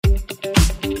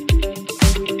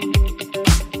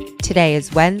Today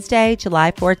is Wednesday,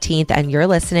 July 14th, and you're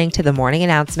listening to the morning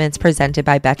announcements presented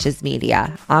by Betches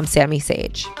Media. I'm Sammy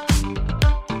Sage.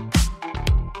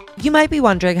 You might be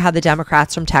wondering how the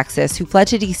Democrats from Texas who fled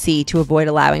to D.C. to avoid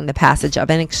allowing the passage of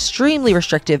an extremely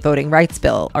restrictive voting rights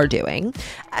bill are doing,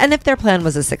 and if their plan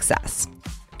was a success.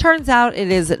 Turns out it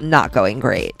is not going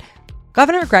great.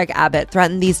 Governor Greg Abbott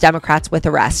threatened these Democrats with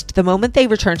arrest the moment they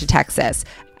returned to Texas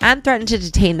and threatened to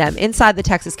detain them inside the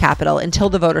Texas Capitol until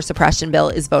the voter suppression bill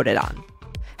is voted on.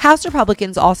 House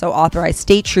Republicans also authorized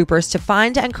state troopers to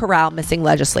find and corral missing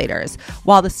legislators,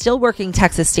 while the still working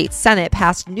Texas State Senate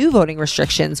passed new voting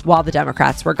restrictions while the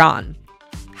Democrats were gone.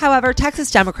 However, Texas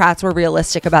Democrats were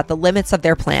realistic about the limits of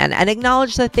their plan and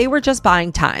acknowledged that they were just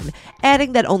buying time,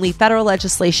 adding that only federal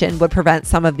legislation would prevent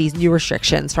some of these new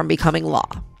restrictions from becoming law.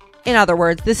 In other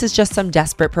words, this is just some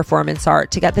desperate performance art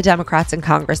to get the Democrats in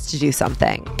Congress to do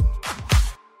something.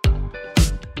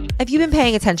 If you've been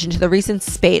paying attention to the recent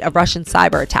spate of Russian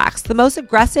cyber attacks, the most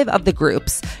aggressive of the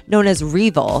groups, known as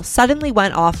REvil, suddenly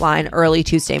went offline early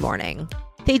Tuesday morning.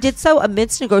 They did so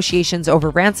amidst negotiations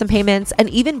over ransom payments and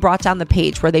even brought down the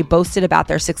page where they boasted about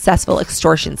their successful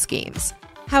extortion schemes.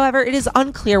 However, it is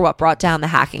unclear what brought down the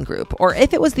hacking group, or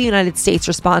if it was the United States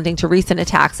responding to recent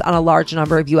attacks on a large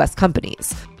number of U.S.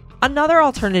 companies. Another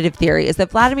alternative theory is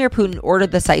that Vladimir Putin ordered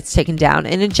the sites taken down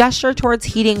in a gesture towards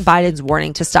heeding Biden's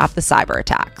warning to stop the cyber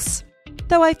attacks.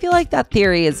 Though I feel like that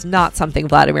theory is not something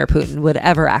Vladimir Putin would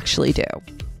ever actually do.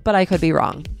 But I could be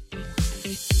wrong.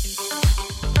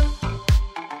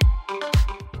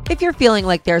 If you're feeling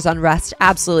like there's unrest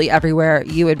absolutely everywhere,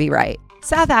 you would be right.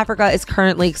 South Africa is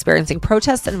currently experiencing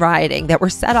protests and rioting that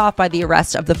were set off by the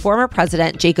arrest of the former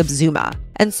president Jacob Zuma,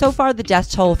 and so far the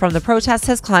death toll from the protests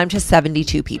has climbed to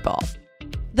 72 people.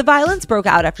 The violence broke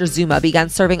out after Zuma began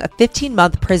serving a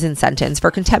 15-month prison sentence for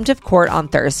contempt of court on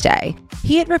Thursday.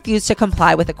 He had refused to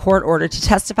comply with a court order to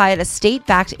testify at a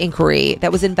state-backed inquiry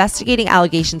that was investigating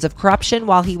allegations of corruption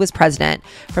while he was president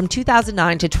from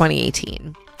 2009 to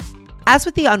 2018. As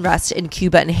with the unrest in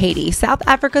Cuba and Haiti, South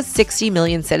Africa's 60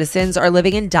 million citizens are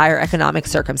living in dire economic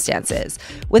circumstances,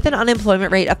 with an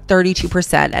unemployment rate of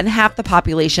 32% and half the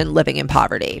population living in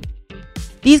poverty.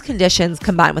 These conditions,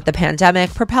 combined with the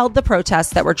pandemic, propelled the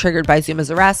protests that were triggered by Zuma's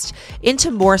arrest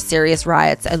into more serious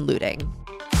riots and looting.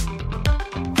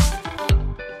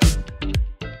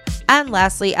 And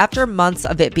lastly, after months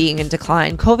of it being in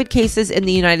decline, COVID cases in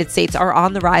the United States are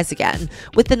on the rise again,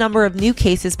 with the number of new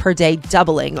cases per day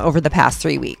doubling over the past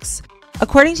 3 weeks.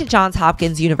 According to Johns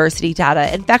Hopkins University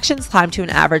data, infections climbed to an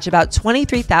average about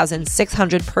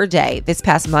 23,600 per day this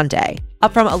past Monday,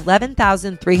 up from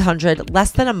 11,300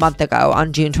 less than a month ago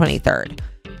on June 23rd.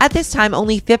 At this time,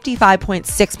 only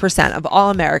 55.6% of all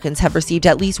Americans have received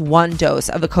at least one dose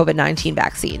of the COVID-19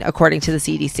 vaccine, according to the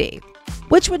CDC.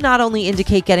 Which would not only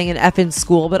indicate getting an F in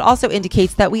school, but also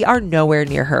indicates that we are nowhere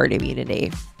near herd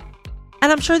immunity.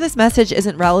 And I'm sure this message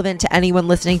isn't relevant to anyone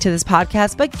listening to this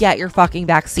podcast, but get your fucking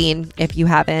vaccine if you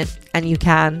haven't, and you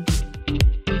can.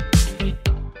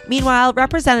 Meanwhile,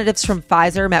 representatives from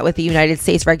Pfizer met with the United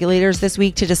States regulators this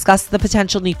week to discuss the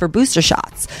potential need for booster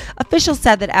shots. Officials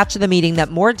said that after the meeting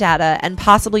that more data and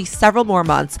possibly several more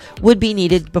months would be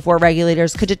needed before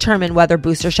regulators could determine whether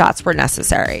booster shots were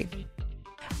necessary.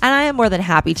 And I am more than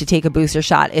happy to take a booster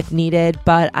shot if needed,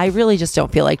 but I really just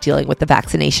don't feel like dealing with the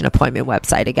vaccination appointment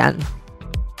website again.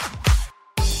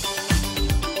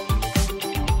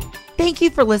 Thank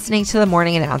you for listening to the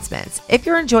morning announcements. If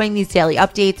you're enjoying these daily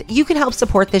updates, you can help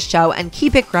support this show and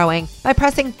keep it growing by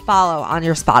pressing follow on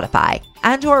your Spotify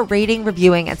and/or rating,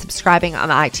 reviewing, and subscribing on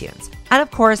iTunes. And of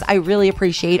course, I really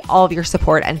appreciate all of your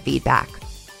support and feedback.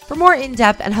 For more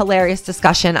in-depth and hilarious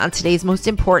discussion on today's most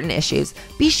important issues,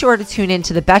 be sure to tune in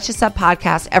to the Betches Up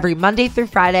podcast every Monday through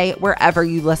Friday, wherever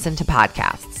you listen to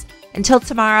podcasts. Until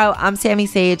tomorrow, I'm Sammy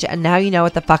Sage, and now you know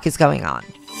what the fuck is going on.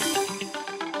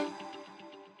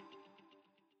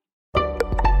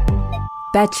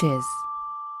 Betches.